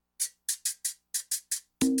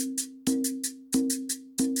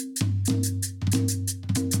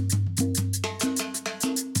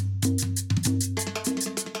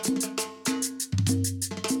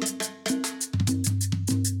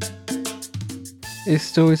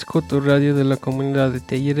Esto es Cotorradio de la comunidad de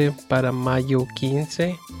Tellere para mayo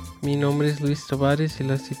 15. Mi nombre es Luis Tavares y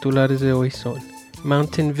las titulares de hoy son: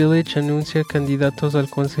 Mountain Village anuncia candidatos al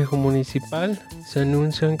Concejo Municipal. Se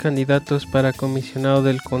anuncian candidatos para Comisionado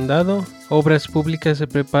del Condado. Obras Públicas se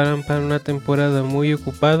preparan para una temporada muy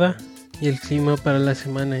ocupada. Y el clima para la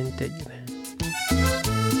semana en Tellere.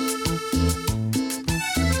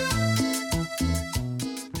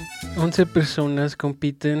 Once personas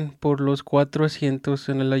compiten por los 4 asientos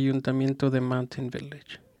en el ayuntamiento de Mountain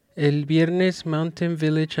Village. El viernes, Mountain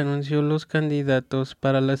Village anunció los candidatos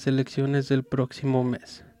para las elecciones del próximo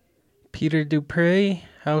mes. Peter Dupree,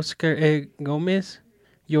 Oscar E. Gómez,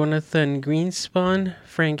 Jonathan Greenspan,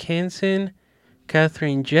 Frank Hansen,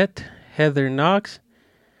 Catherine Jett, Heather Knox,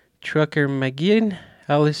 Trucker McGinn,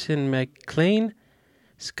 Allison McClain,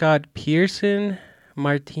 Scott Pearson,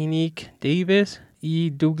 Martinique Davis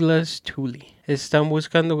y Douglas Tooley están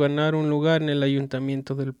buscando ganar un lugar en el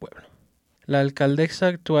ayuntamiento del pueblo. La alcaldesa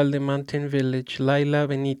actual de Mountain Village, Laila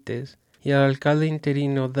Benítez, y el alcalde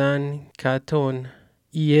interino Dan Catón,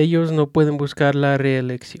 y ellos no pueden buscar la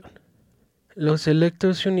reelección. Los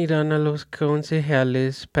electos se unirán a los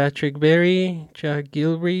concejales Patrick Berry, Jack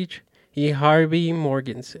Gilrich y Harvey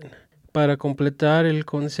Morganson para completar el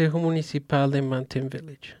Concejo Municipal de Mountain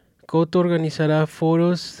Village. Coto organizará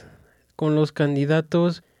foros con los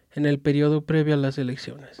candidatos en el periodo previo a las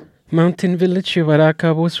elecciones. Mountain Village llevará a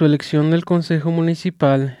cabo su elección del Concejo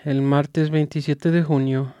Municipal el martes 27 de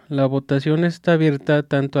junio. La votación está abierta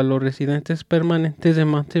tanto a los residentes permanentes de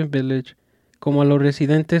Mountain Village como a los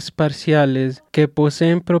residentes parciales que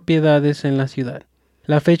poseen propiedades en la ciudad.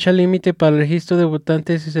 La fecha límite para el registro de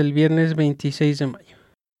votantes es el viernes 26 de mayo.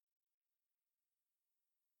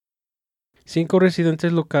 5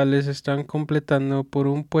 residentes locales están completando por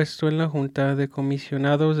un puesto en la Junta de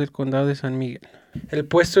Comisionados del Condado de San Miguel. El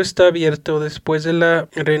puesto está abierto después de la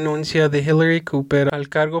renuncia de Hillary Cooper al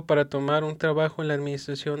cargo para tomar un trabajo en la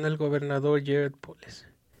administración del gobernador Jared Polis.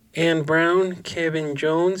 Ann Brown, Kevin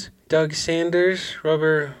Jones, Doug Sanders,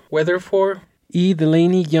 Robert Weatherford y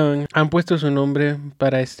Delaney Young han puesto su nombre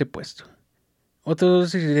para este puesto.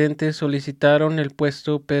 Otros residentes solicitaron el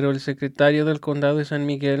puesto, pero el secretario del Condado de San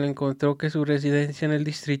Miguel encontró que su residencia en el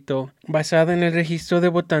distrito, basada en el registro de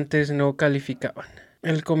votantes, no calificaban.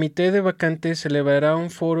 El comité de vacantes celebrará un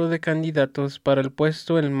foro de candidatos para el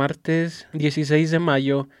puesto el martes 16 de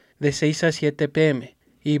mayo de 6 a 7 p.m.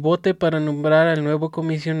 y vote para nombrar al nuevo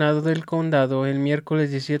comisionado del condado el miércoles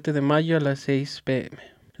 17 de mayo a las 6 p.m.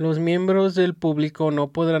 Los miembros del público no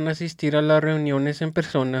podrán asistir a las reuniones en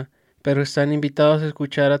persona, pero están invitados a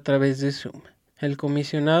escuchar a través de Zoom. El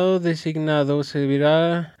comisionado designado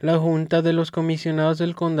servirá la Junta de los Comisionados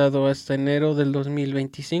del Condado hasta enero del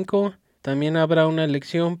 2025. También habrá una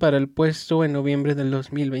elección para el puesto en noviembre del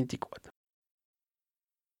 2024.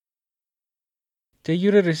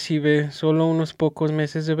 Tellure recibe solo unos pocos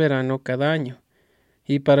meses de verano cada año.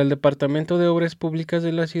 Y para el Departamento de Obras Públicas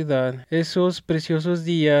de la ciudad, esos preciosos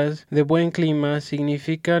días de buen clima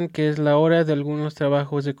significan que es la hora de algunos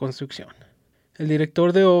trabajos de construcción. El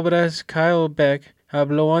director de obras, Kyle Beck,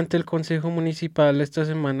 habló ante el Concejo Municipal esta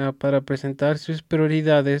semana para presentar sus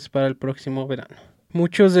prioridades para el próximo verano.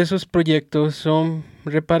 Muchos de esos proyectos son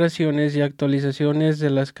reparaciones y actualizaciones de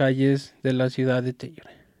las calles de la ciudad de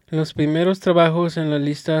Tellure. Los primeros trabajos en la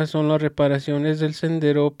lista son las reparaciones del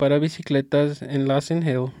sendero para bicicletas en Lassen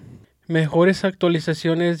Hill, mejores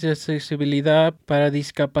actualizaciones de accesibilidad para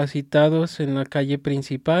discapacitados en la calle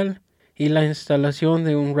principal y la instalación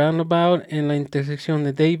de un roundabout en la intersección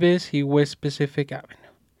de Davis y West Pacific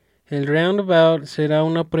Avenue. El roundabout será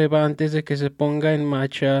una prueba antes de que se ponga en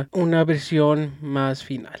marcha una versión más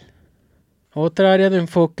final. Otra área de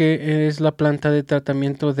enfoque es la planta de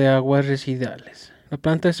tratamiento de aguas residuales. La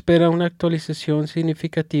planta espera una actualización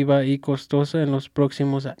significativa y costosa en los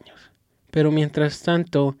próximos años. Pero mientras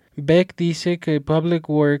tanto, Beck dice que Public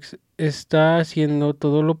Works está haciendo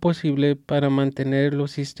todo lo posible para mantener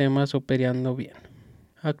los sistemas operando bien.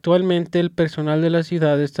 Actualmente el personal de la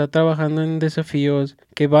ciudad está trabajando en desafíos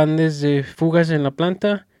que van desde fugas en la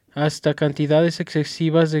planta hasta cantidades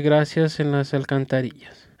excesivas de grasas en las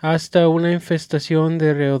alcantarillas, hasta una infestación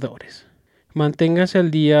de roedores. Manténgase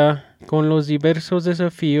al día con los diversos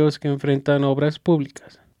desafíos que enfrentan obras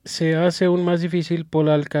públicas. Se hace aún más difícil por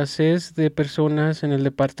la escasez de personas en el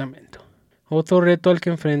departamento. Otro reto al que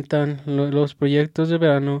enfrentan los proyectos de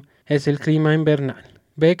verano es el clima invernal.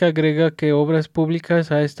 Beck agrega que Obras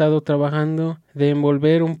Públicas ha estado trabajando de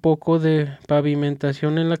envolver un poco de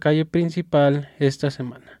pavimentación en la calle principal esta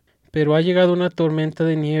semana, pero ha llegado una tormenta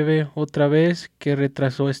de nieve otra vez que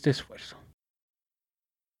retrasó este esfuerzo.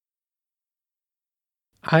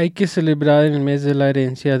 Hay que celebrar el mes de la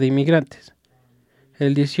herencia de inmigrantes.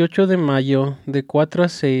 El 18 de mayo, de 4 a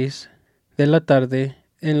 6 de la tarde,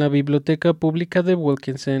 en la Biblioteca Pública de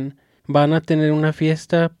Wilkinson, van a tener una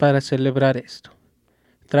fiesta para celebrar esto.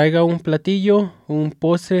 Traiga un platillo, un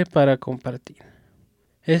postre para compartir.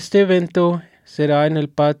 Este evento será en el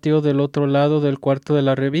patio del otro lado del cuarto de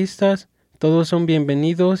las revistas. Todos son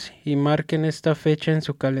bienvenidos y marquen esta fecha en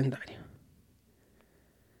su calendario.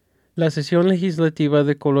 La sesión legislativa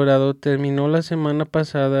de Colorado terminó la semana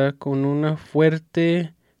pasada con una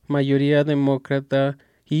fuerte mayoría demócrata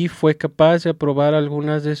y fue capaz de aprobar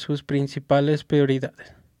algunas de sus principales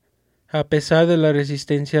prioridades, a pesar de la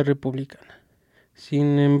resistencia republicana.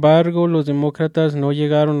 Sin embargo, los demócratas no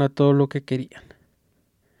llegaron a todo lo que querían.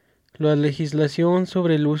 La legislación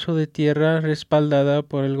sobre el uso de tierra respaldada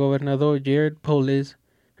por el gobernador Jared Polis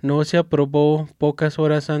no se aprobó pocas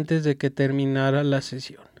horas antes de que terminara la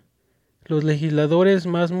sesión. Los legisladores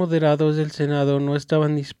más moderados del Senado no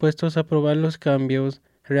estaban dispuestos a aprobar los cambios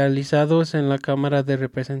realizados en la Cámara de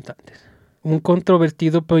Representantes. Un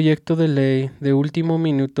controvertido proyecto de ley de último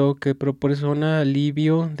minuto que proporciona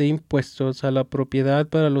alivio de impuestos a la propiedad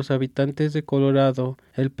para los habitantes de Colorado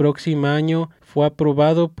el próximo año fue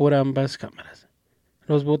aprobado por ambas cámaras.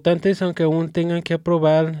 Los votantes, aunque aún tengan que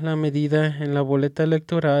aprobar la medida en la boleta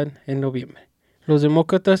electoral en noviembre. Los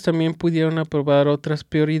demócratas también pudieron aprobar otras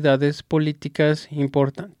prioridades políticas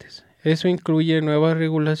importantes. Eso incluye nuevas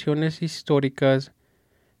regulaciones históricas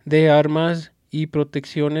de armas y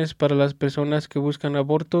protecciones para las personas que buscan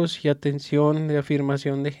abortos y atención de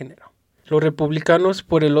afirmación de género. Los republicanos,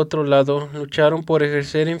 por el otro lado, lucharon por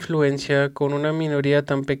ejercer influencia con una minoría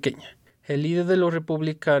tan pequeña. El líder de los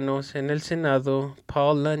republicanos en el Senado,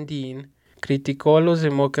 Paul Landine, criticó a los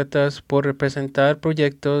demócratas por representar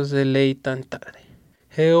proyectos de ley tan tarde.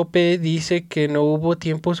 GOP dice que no hubo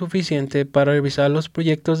tiempo suficiente para revisar los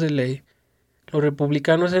proyectos de ley. Los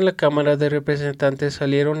republicanos en la Cámara de Representantes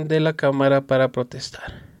salieron de la Cámara para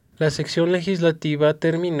protestar. La sección legislativa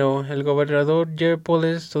terminó. El gobernador Jared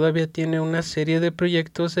Polis todavía tiene una serie de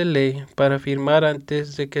proyectos de ley para firmar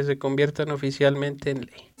antes de que se conviertan oficialmente en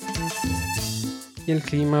ley. Y el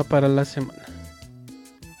clima para la semana.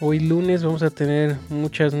 Hoy lunes vamos a tener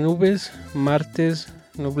muchas nubes. Martes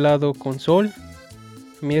nublado con sol.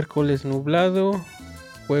 Miércoles nublado.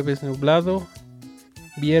 Jueves nublado.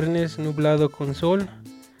 Viernes nublado con sol,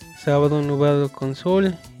 sábado nublado con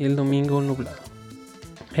sol y el domingo nublado.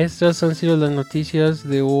 Estas han sido las noticias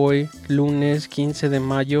de hoy, lunes 15 de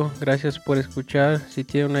mayo. Gracias por escuchar. Si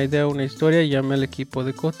tiene una idea o una historia, llame al equipo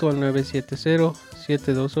de Coto al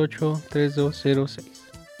 970-728-3206.